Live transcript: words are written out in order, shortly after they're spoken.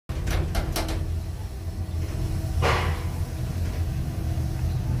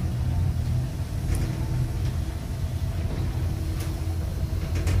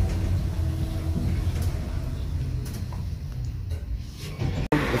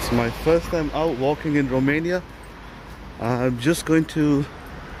It's my first time out walking in Romania. I'm just going to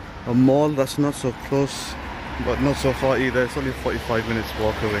a mall that's not so close, but not so far either. It's only 45 minutes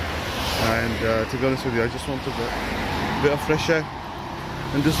walk away. And to be honest with you, I just wanted a bit of fresh air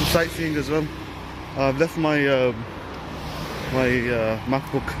and do some sightseeing as well. I've left my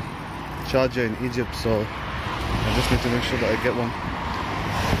MacBook charger in Egypt, so I just need to make sure that I get one.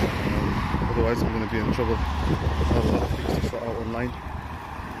 Otherwise I'm going to be in trouble. I have a lot of things to sort out online.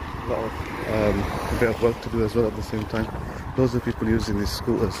 A bit of work to do as well at the same time. Those are people using these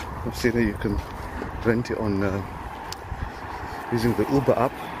scooters. I've seen that you can rent it on using the Uber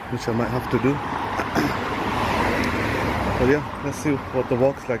app, which I might have to do. But yeah, let's see what the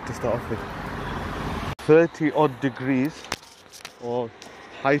walk's like to start off with. 30 odd degrees or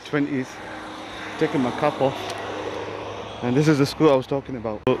high 20s. Taking my cap off, and this is the scooter I was talking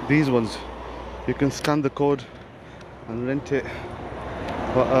about. So these ones, you can scan the code and rent it.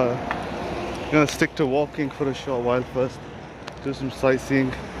 But I'm gonna stick to walking for a short while first, do some sightseeing,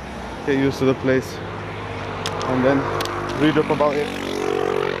 get used to the place, and then read up about it.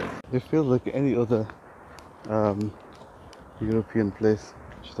 It feels like any other European place,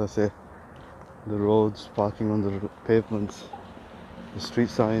 should I say. The roads, parking on the pavements, the street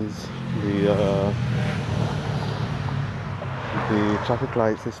signs, the traffic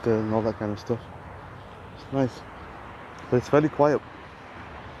light system and all that kind of stuff. It's nice, but it's fairly quiet.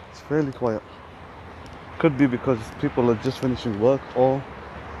 It's fairly quiet. Could be because people are just finishing work, or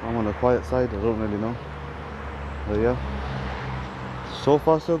I'm on the quiet side, I don't really know. But yeah, so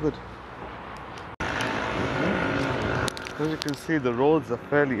far so good. As you can see, the roads are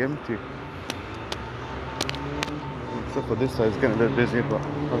fairly empty. Except for this side, it's getting a bit busy, but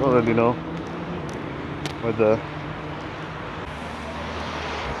I don't really know whether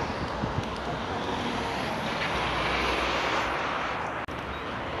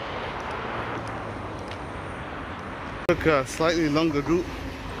took a slightly longer route.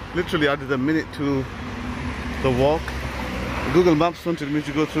 Literally added a minute to the walk. Google Maps wanted me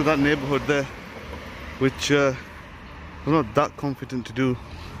to go through that neighborhood there, which I'm not that confident to do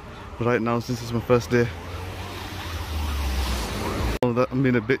right now since it's my first day. I'm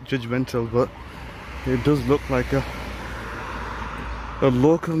being a bit judgmental, but it does look like a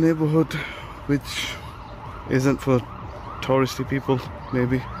local neighborhood which isn't for touristy people,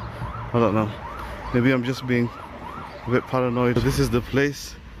 maybe. I don't know. Maybe I'm just being a bit paranoid. This is the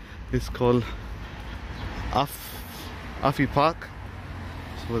place. It's called AFI Park.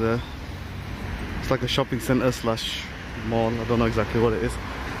 So it's like a shopping center slash mall. I don't know exactly what it is.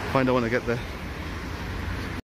 Find out when I get there.